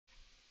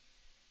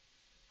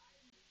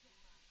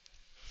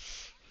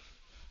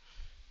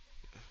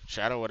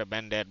Shadow would have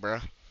been dead, bro.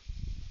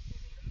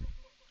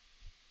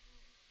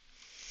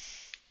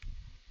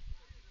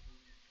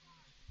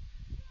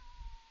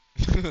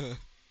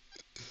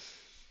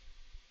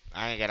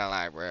 I ain't gonna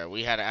lie, bro.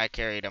 I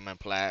carried him in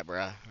plat,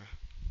 bro.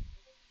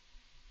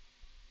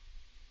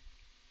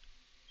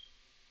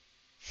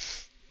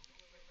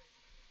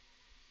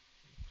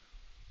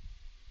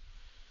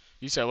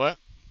 You said what?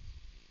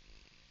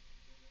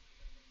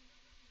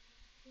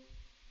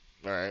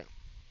 All right.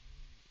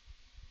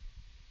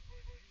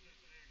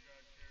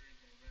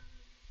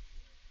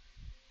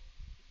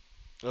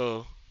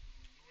 Oh,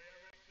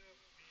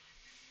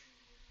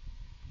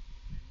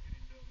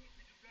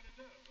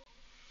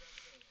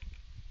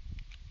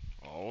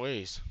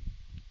 always,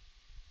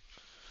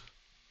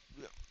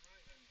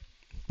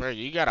 bro.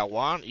 You gotta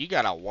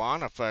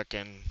wanna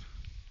fucking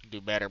do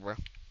better, bro.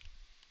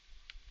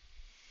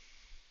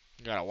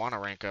 You gotta wanna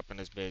rank up in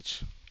this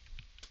bitch.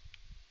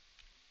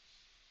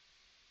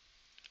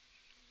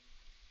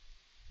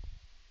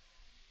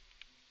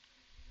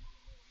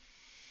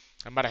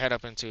 I'm about to head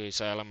up into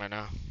Asylum right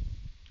now.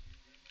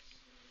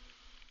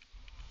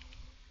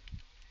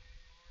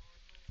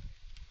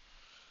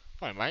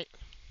 Alright, mate.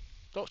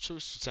 Don't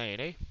choose to say it,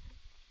 eh?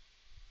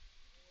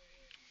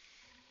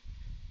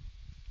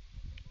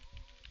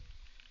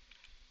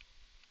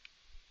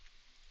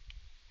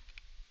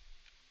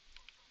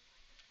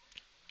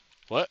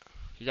 What?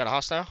 You got a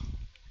hostile?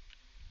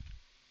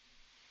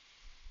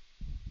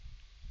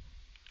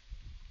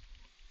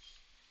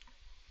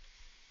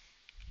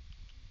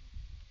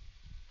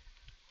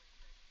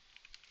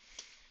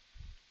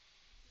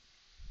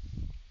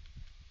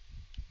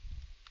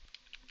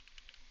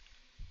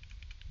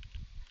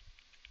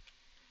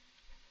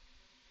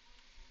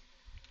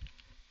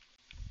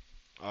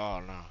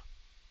 Oh no.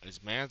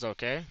 This man's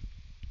okay.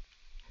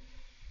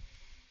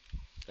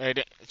 Hey,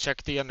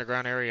 check the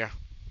underground area.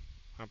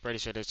 I'm pretty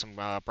sure there's some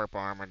purple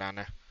armor down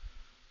there.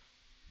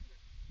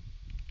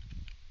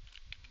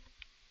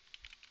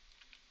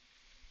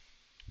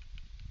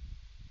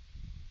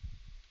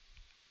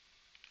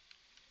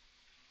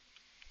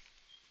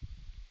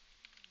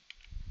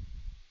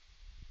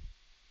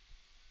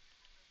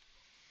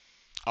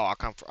 Oh,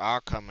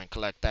 I'll come and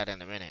collect that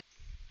in a minute.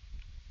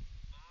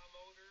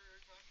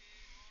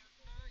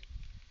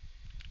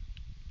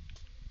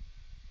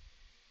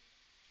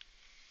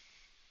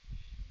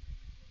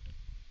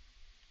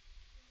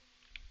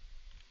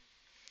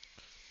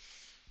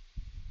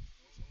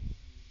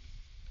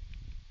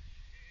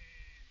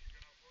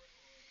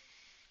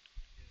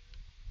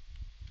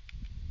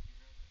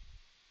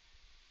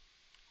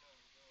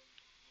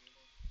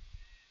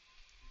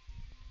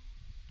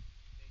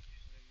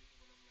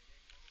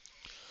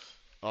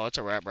 Oh, it's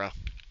a wrap, bro.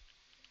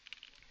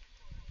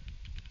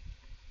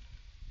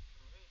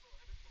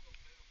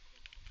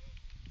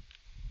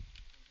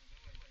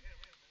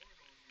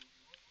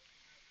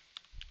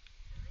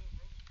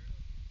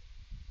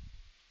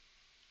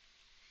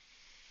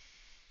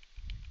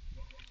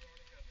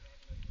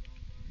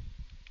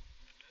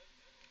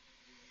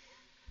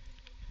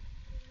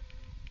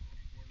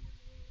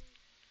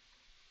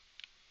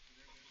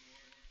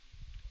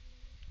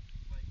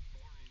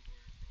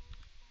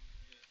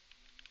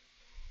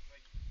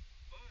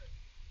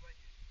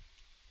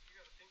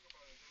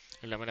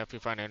 Let me know if you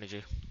find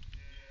energy.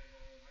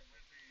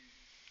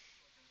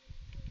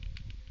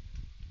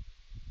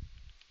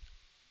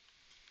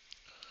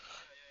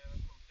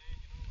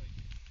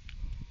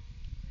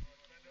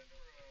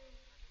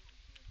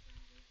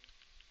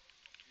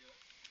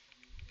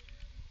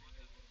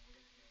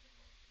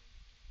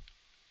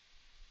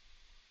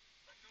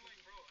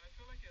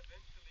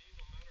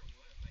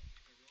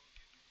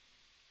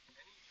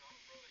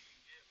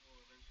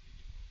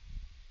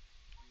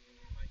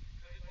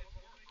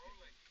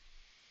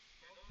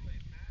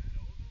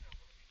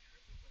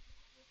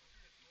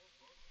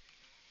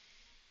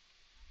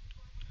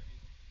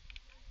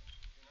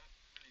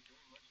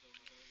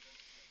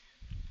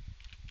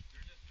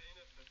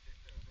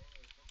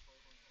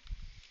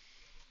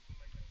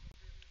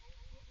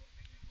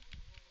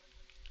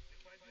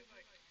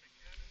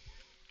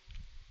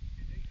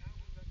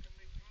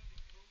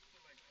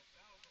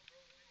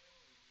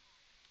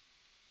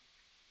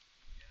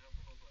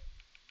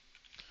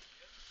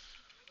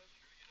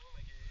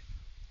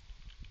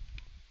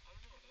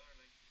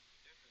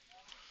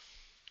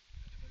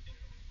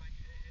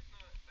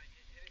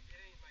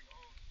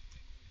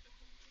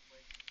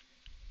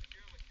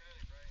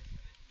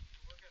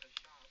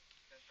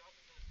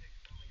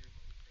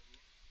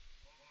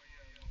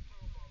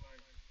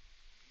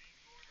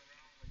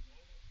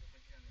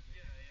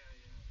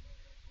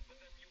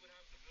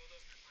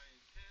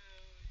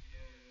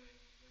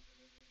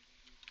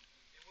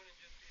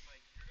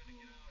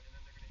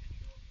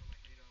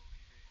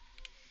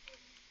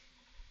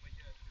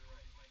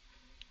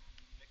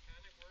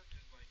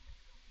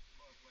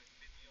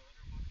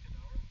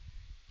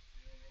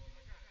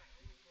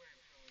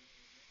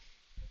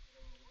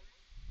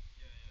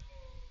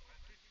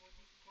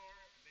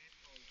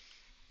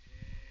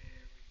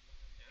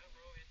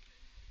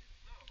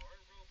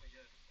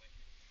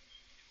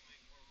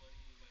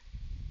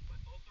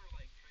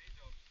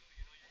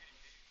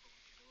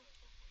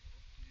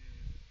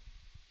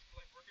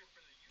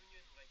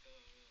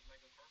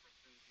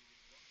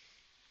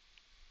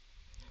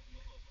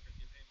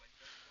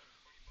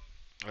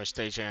 Or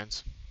stage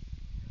hands.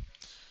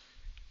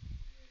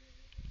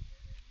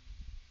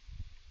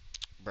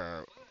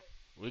 Bro,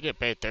 we get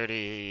paid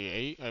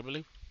 38, I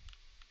believe.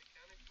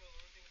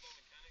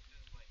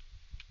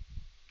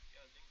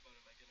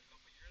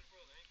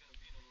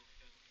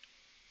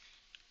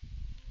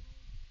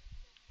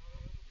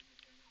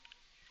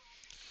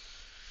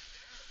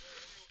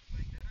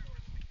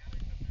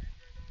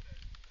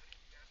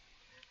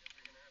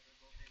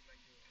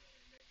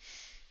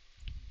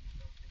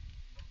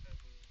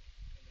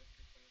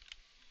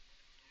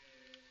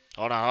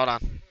 Hold on, hold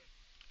on.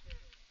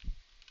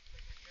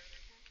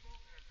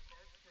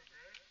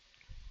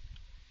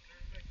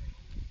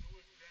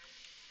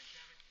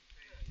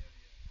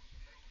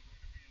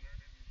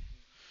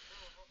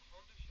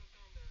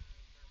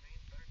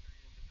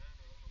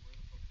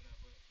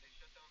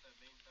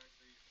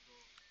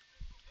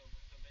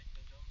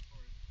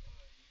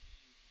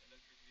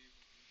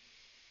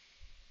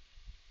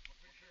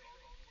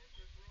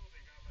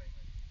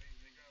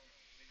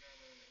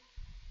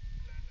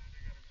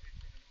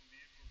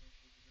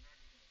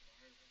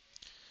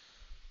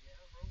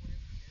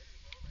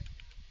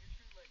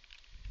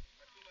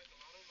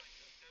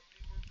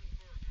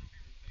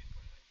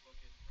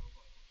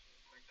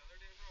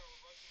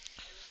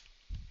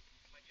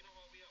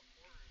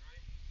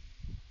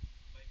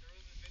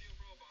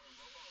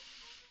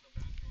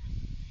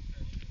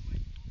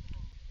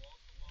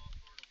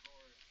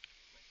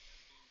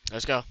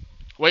 Let's go.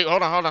 Wait,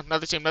 hold on, hold on.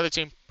 Another team, another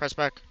team. Press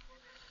back.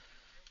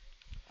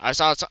 I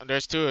saw it.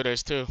 There's two,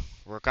 there's two.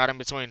 We're caught in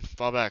between.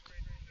 Fall back.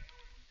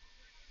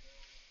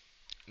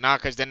 Nah,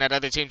 because then that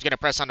other team's going to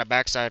press on the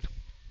backside.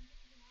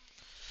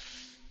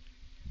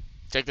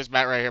 Take this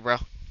bat right here, bro.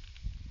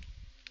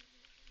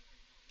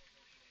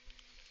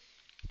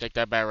 Take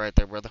that bat right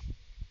there, brother.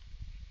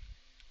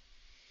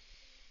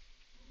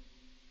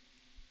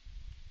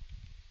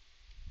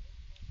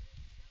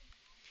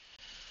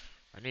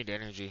 I need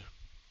energy.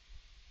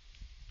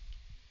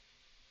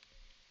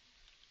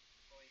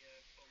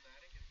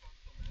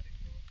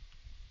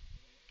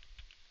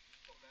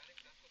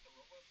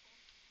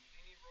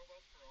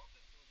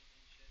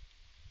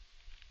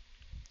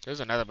 There's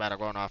another battle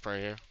going off right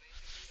here.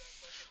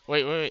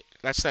 Wait, wait, wait.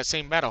 That's that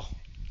same battle.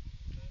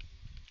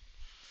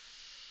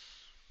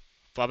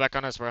 Fall back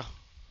on us, bro.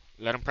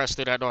 Let him press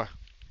through that door.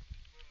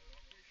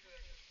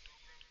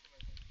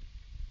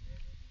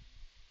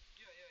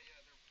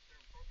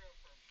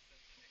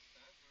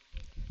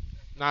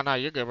 Nah, nah,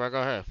 you're good, bro.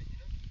 Go ahead.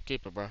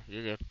 Keep it, bro.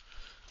 You're good.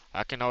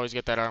 I can always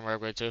get that armor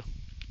upgrade, too.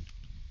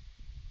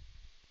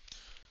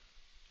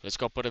 Let's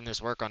go put in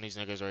this work on these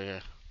niggas right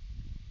here.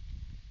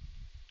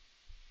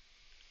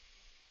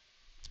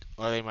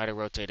 Or they might have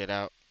rotated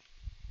out.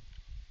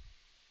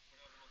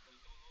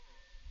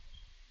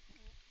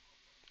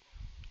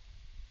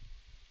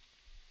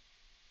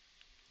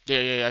 Yeah,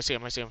 yeah, yeah. I see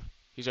him. I see him.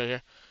 He's right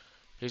here.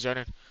 He's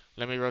running.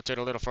 Let me rotate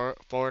a little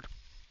forward.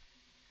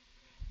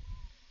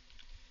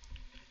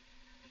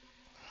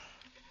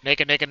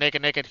 Naked, naked,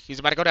 naked, naked. He's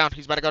about to go down.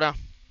 He's about to go down.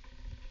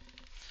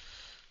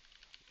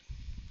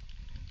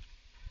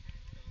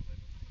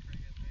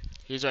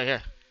 He's right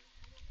here.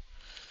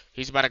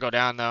 He's about to go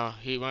down, though.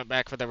 He went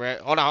back for the red.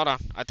 Hold on, hold on.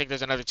 I think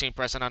there's another team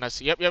pressing on us.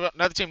 Yep, yep.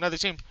 Another team, another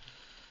team.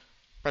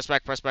 Press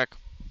back, press back.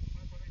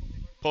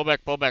 Pull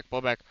back, pull back,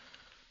 pull back.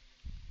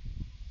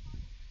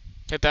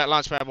 Hit that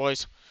launch pad,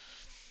 boys.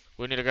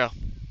 We need to go.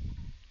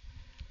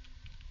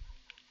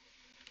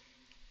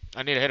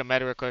 I need to hit a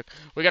med real quick.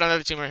 We got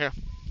another team right here.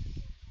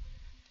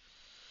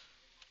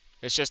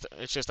 It's just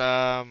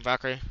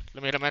Valkyrie.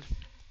 Let me hit a med.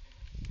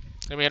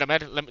 Let me hit a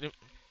med. Let me.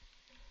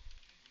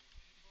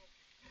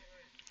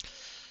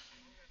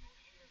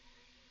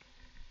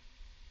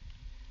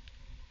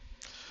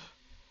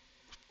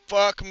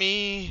 Fuck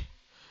me.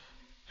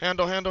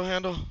 Handle, handle,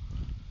 handle.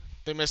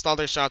 They missed all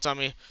their shots on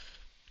me.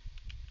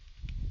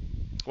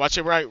 Watch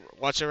it right.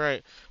 Watch it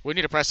right. We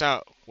need to press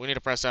out. We need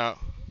to press out.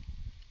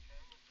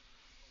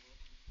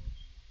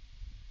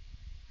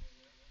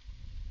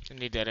 I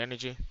need that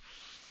energy.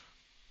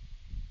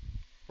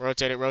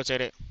 Rotate it,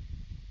 rotate it.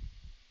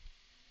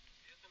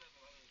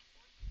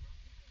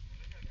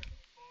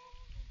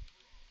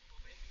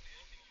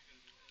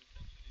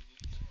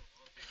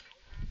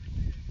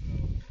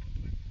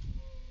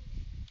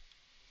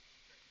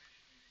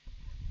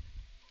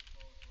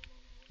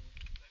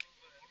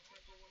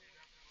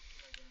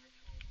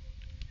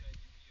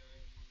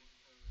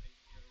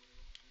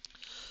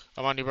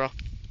 I'm on you, bro.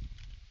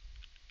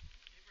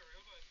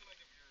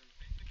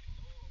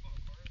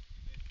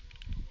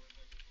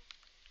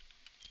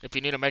 If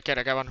you need a medkit,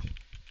 I got one.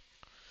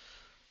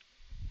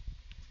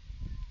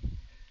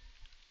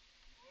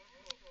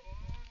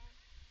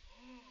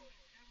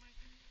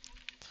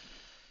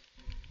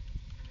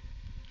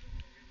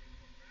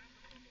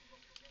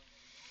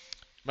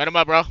 Met him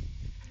up, bro.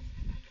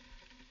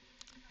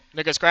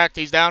 Nigga's cracked.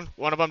 He's down.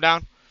 One of them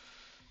down.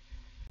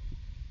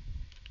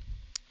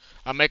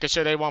 I'm making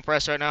sure they won't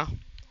press right now.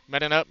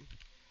 Metting up.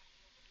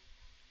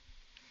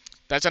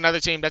 That's another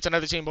team. That's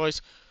another team,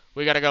 boys.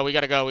 We gotta go. We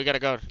gotta go. We gotta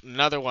go.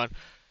 Another one.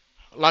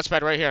 Launch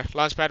pad right here.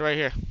 Launch pad right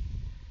here.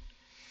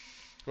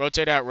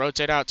 Rotate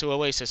out to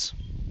Oasis.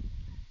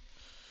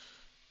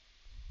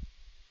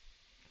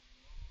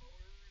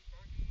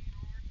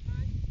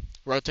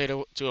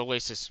 To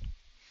Oasis.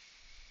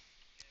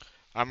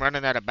 I'm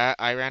running out of bat.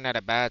 I ran out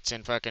of bats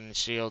and fucking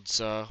shields,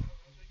 so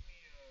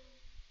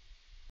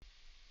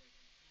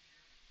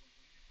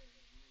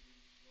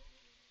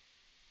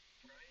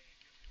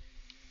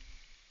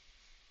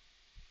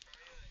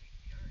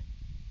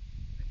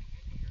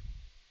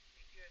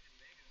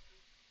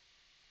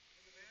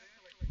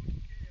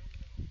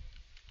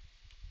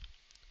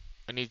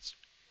I need.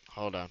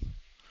 Hold on. Let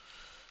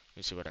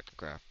me see what I can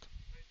craft.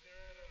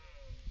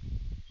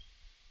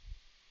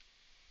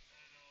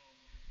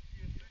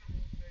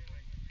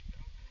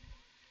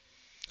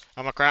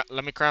 I'm gonna craft.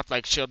 Let me craft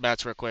like shield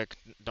bats real quick.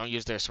 Don't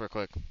use this real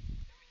quick.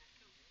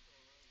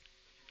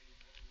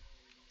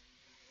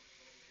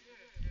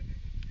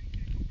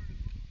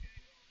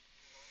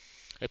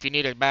 If you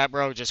need a bat,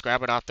 bro, just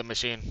grab it off the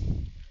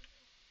machine.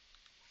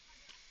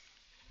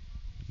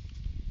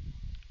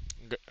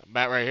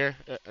 Bat right here.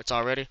 It's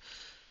all ready.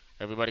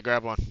 Everybody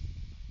grab one.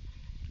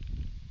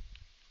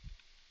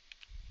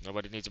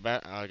 Nobody needs a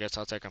bat. I guess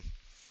I'll take them.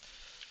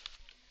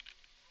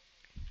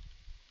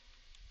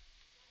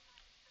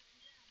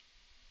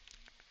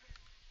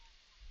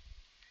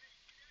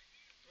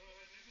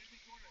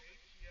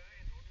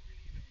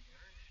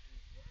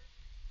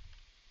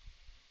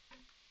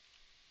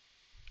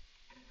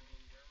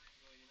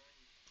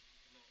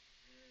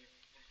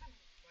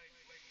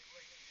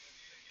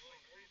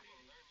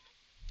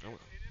 Oh.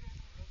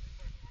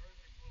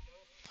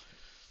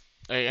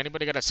 Hey,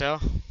 anybody got a cell?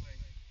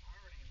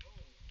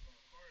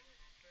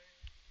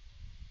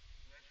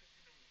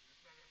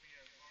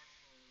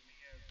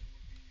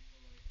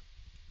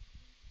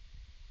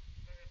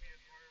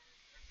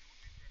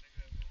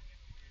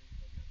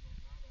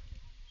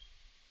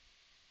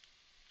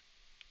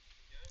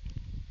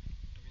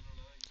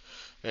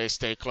 Hey,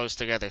 stay close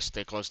together.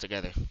 Stay close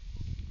together.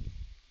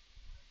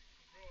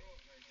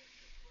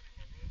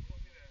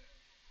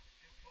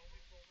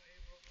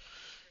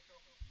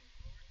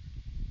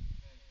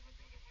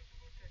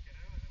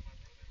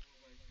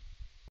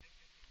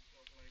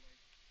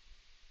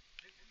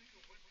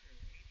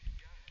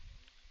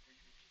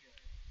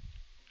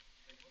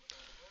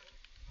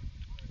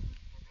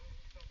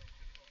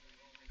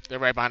 They're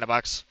right behind the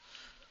box.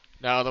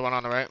 The other one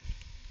on the right.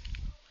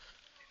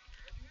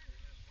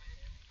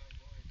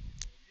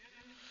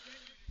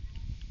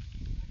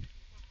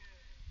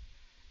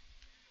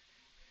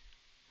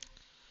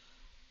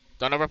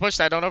 Don't overpush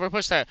that. Don't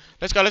overpush that.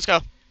 Let's go. Let's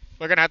go.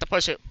 We're gonna have to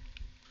push it.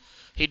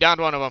 He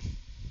downed one of them.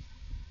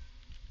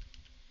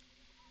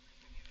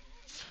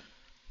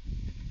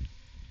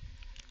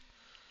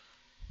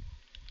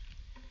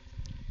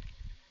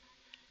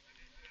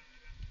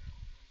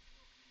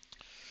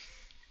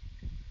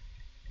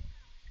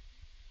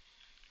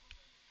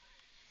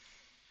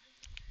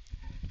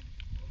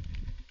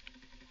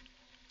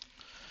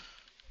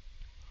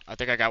 I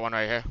think I got one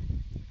right here.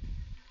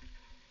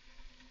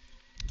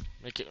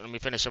 Let me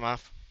finish him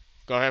off.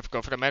 Go ahead.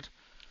 Go for the med.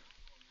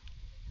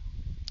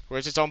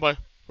 Where's his homeboy?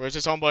 Where's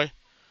his homeboy?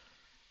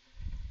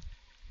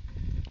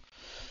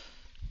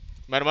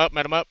 Met him up.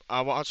 Met him up.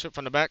 I want shit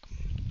from the back.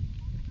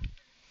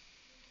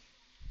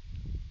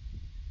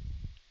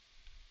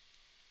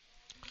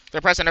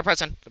 They're pressing. They're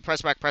pressing.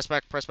 Press back. Press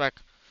back. Press back.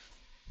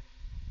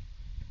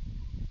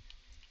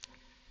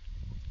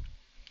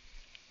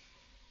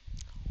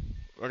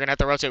 We're gonna have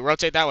to rotate.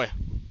 Rotate that way.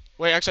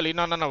 Wait, actually,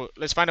 no, no, no.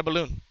 Let's find a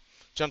balloon.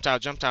 Jump tower.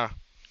 Jump tower.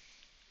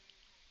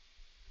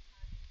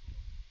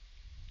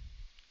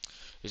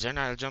 Is there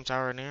not a jump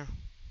tower in here?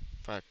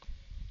 Fuck.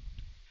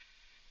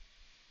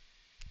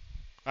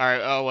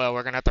 Alright, oh well,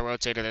 we're gonna have to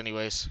rotate it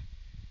anyways.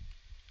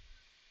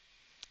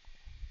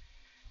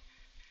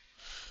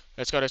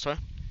 Let's go this way.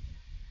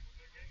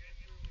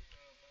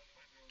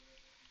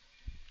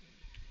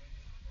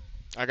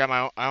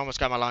 I almost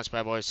got my launch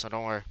pad, boys, so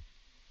don't worry.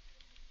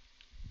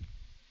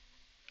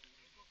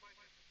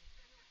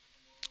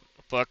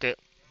 Fuck it.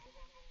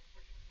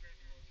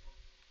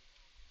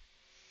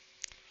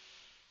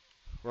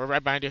 We're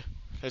right behind you.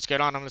 Let's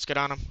get on them, let's get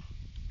on them.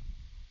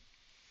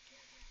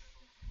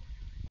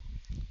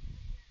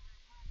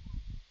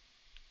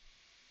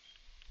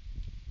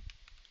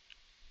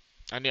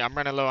 I'm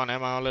running low on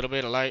ammo, a little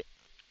bit of light.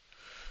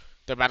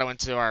 They're battling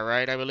to our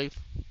right, I believe.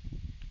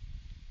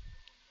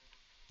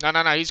 No,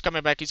 no, no, he's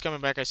coming back,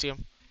 I see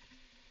him.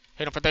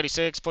 Hit him for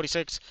 36,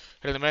 46.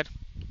 Hit in the mid.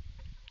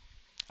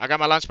 I got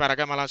my launch pad, I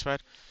got my launch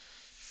pad.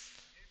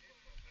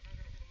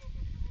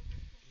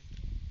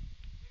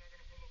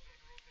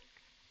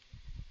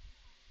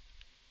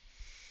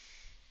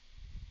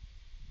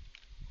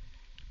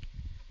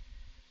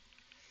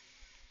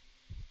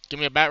 Give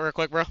me a bat real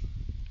quick, bro.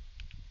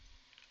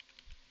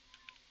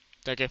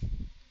 Thank you.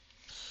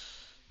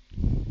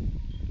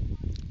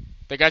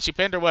 They got you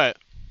pinned or what?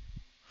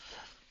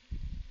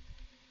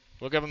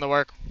 We'll give them the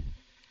work.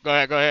 Go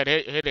ahead, go ahead.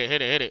 Hit it, hit it,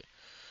 hit it.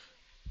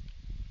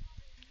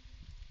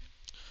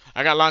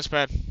 I got launch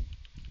pad.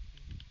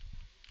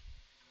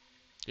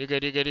 You're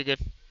good, you're good, you're good.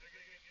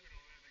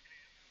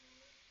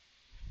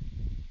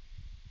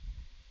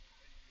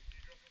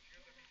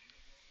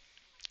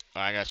 Oh,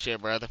 I got shit,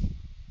 brother.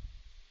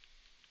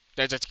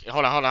 There's a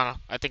hold on.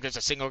 I think there's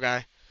a single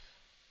guy.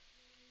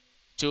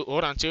 Two.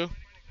 Hold on, two.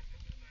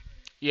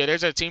 Yeah,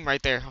 there's a team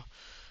right there.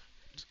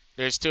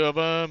 There's two of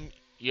them.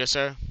 Yes,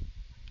 sir.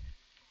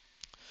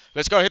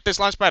 Let's go hit this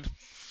launch pad.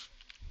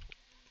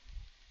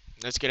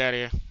 Let's get out of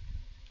here.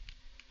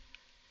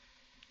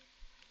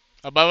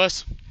 Above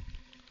us.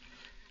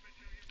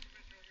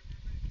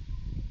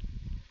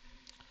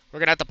 We're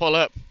gonna have to pull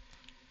up.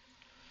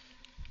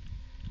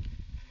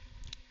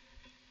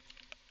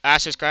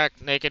 Ash is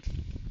cracked, naked.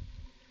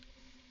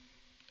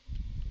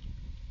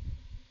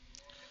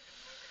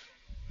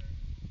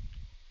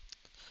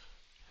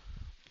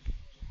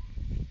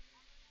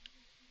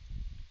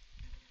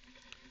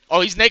 Oh,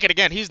 he's naked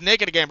again. He's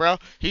naked again, bro.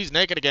 He's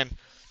naked again.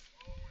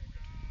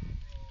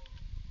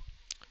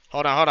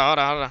 Hold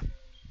on.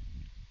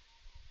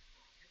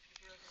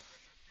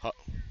 Ho-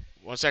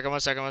 1 second, 1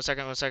 second, 1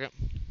 second, 1 second.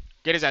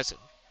 Get his ass.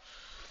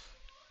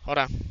 Hold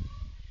on.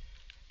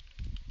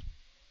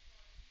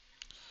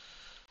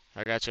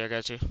 I got you, I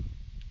got you.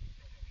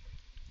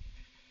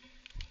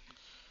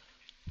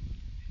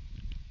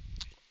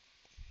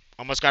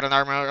 Almost got an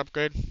armor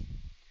upgrade.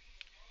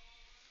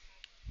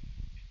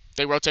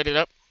 They rotated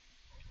up.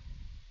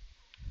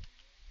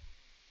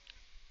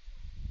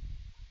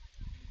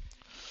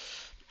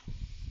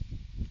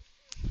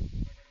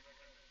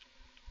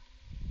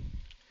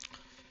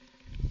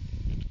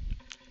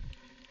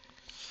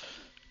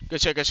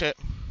 Good shit, good shit.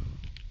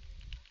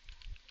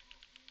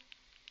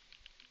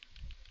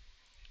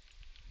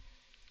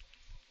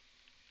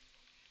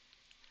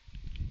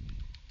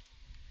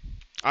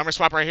 Armor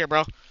swap right here,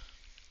 bro.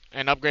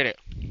 And upgrade it.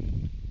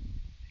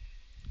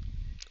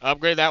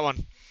 Upgrade that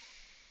one.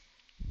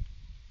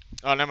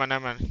 Oh, never mind,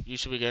 never mind. You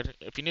should be good.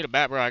 If you need a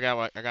bat, bro, I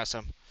got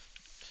some.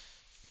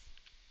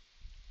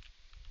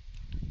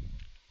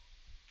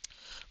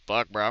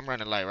 Fuck, bro, I'm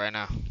running light right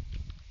now.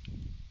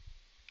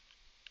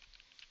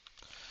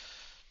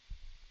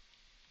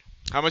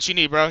 How much you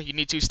need, bro? You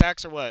need 2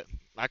 stacks or what?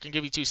 I can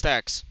give you 2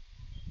 stacks.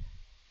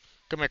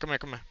 Come here, come here,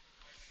 come here.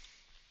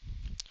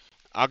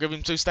 I'll give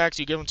him 2 stacks.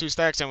 You give him 2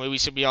 stacks, and we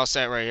should be all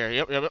set right here.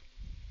 Yep.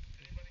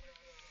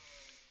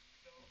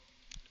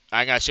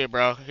 I ain't got shit,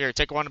 bro. Here,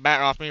 take one bat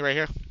off me right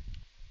here.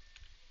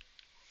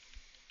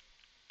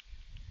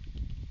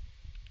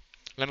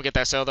 Let me get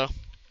that cell, though.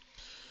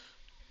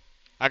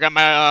 I got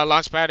my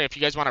launch pad. If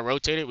you guys want to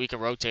rotate it, we can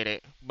rotate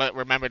it. But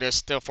remember, there's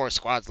still 4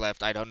 squads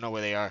left. I don't know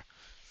where they are.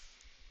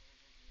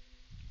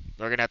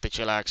 We're going to have to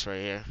chillax right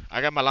here.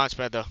 I got my launch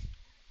pad, though.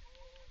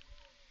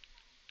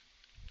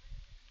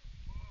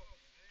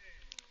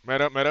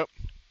 Met up, met up.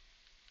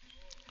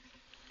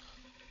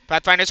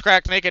 Pathfinder's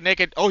cracked. Naked,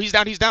 naked. Oh, he's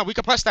down, he's down. We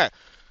can press that.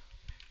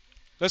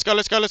 Let's go,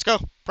 let's go, let's go.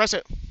 Press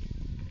it.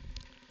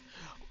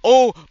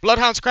 Oh,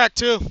 Bloodhound's cracked,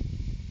 too.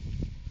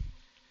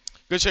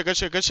 Good shit, good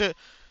shit, good shit.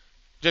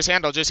 Just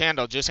handle, just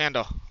handle, just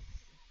handle.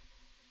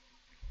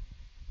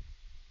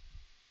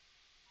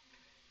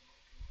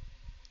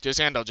 Just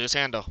handle, just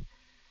handle.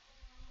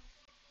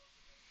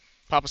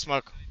 Pop a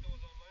smoke.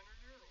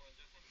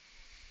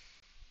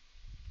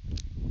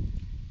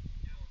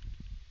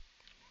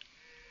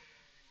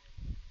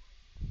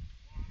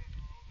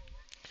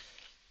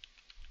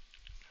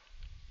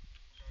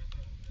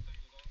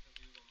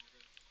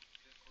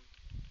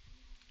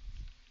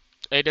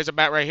 Hey, there's a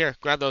bat right here.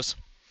 Grab those.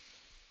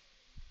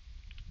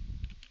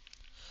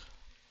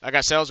 I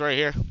got cells right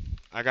here.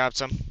 I got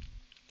some.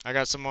 I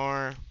got some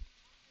more.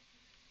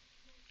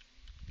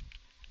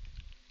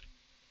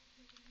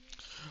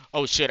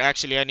 Oh shit,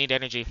 actually I need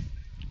energy.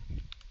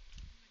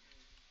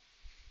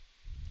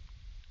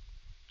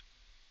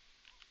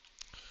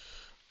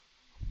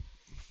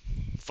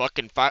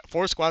 Fucking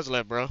 4 squads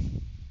left, bro.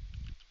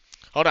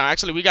 Hold on,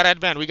 actually we gotta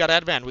advance. We gotta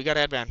advance. We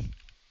gotta advance.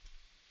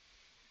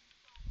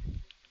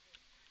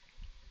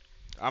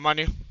 I'm on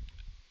you.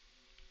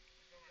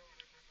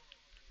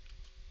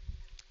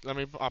 Let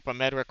me pop a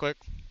med real quick.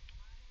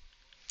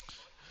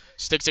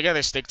 Stick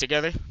together, stick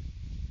together.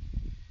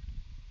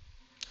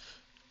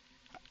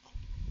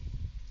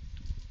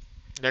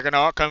 They're gonna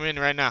all come in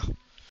right now.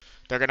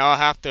 They're gonna all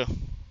have to.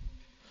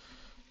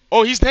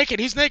 Oh, he's naked,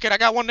 he's naked. I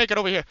got one naked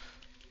over here.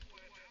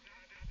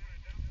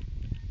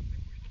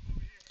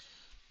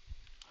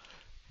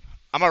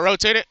 I'm gonna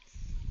rotate it.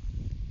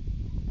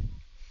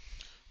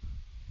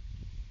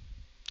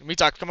 Let me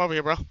talk. Come over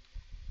here, bro.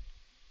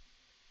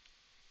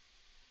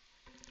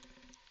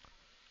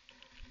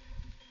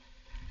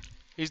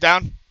 He's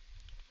down.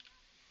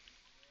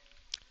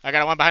 I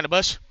got one behind the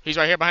bush. He's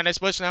right here behind this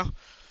bush now.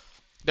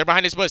 They're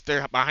behind this bush.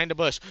 They're behind the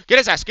bush. Get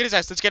his ass. Get his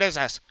ass. Let's get his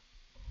ass.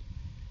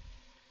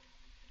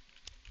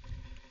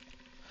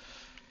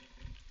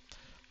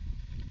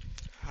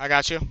 I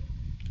got you.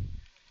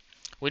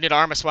 We need an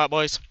armor swap,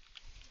 boys.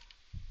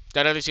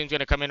 That other team's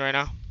gonna come in right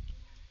now.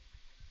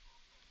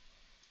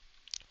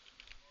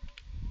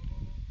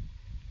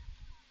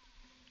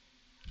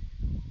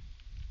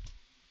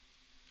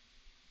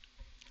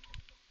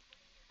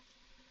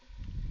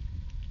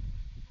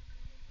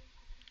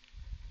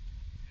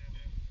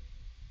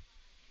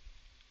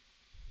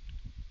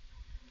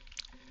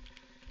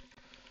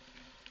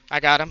 I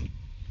got him.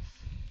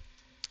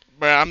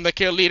 Bro, I'm the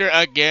kill leader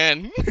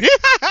again.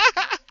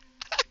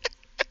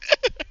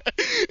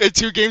 It's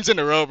 2 games in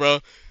a row, bro.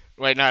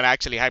 Wait, not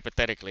actually.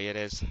 Hypothetically, it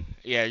is.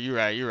 Yeah, you're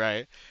right. You're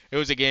right. It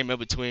was a game in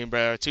between,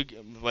 bro.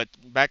 But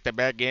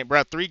back-to-back game,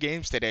 bro. 3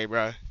 games today,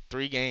 bro.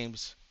 3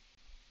 games.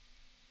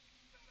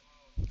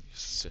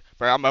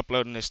 Bro, I'm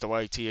uploading this to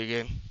YT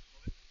again.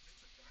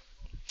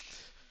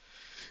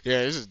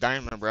 Yeah, this is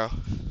diamond, bro.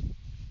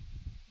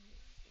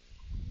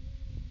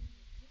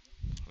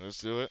 Let's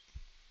do it.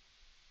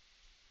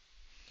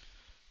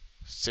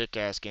 Sick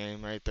ass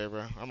game right there,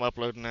 bro. I'm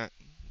uploading that.